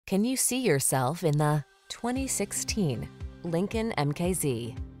Can you see yourself in the 2016 Lincoln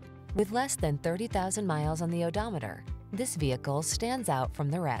MKZ? With less than 30,000 miles on the odometer, this vehicle stands out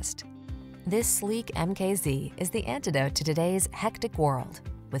from the rest. This sleek MKZ is the antidote to today's hectic world.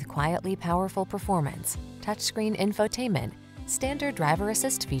 With quietly powerful performance, touchscreen infotainment, standard driver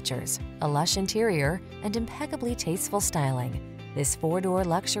assist features, a lush interior, and impeccably tasteful styling, this four-door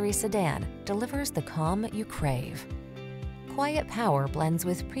luxury sedan delivers the calm you crave. Quiet power blends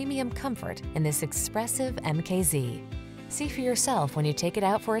with premium comfort in this expressive MKZ. See for yourself when you take it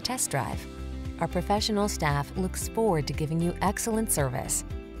out for a test drive. Our professional staff looks forward to giving you excellent service.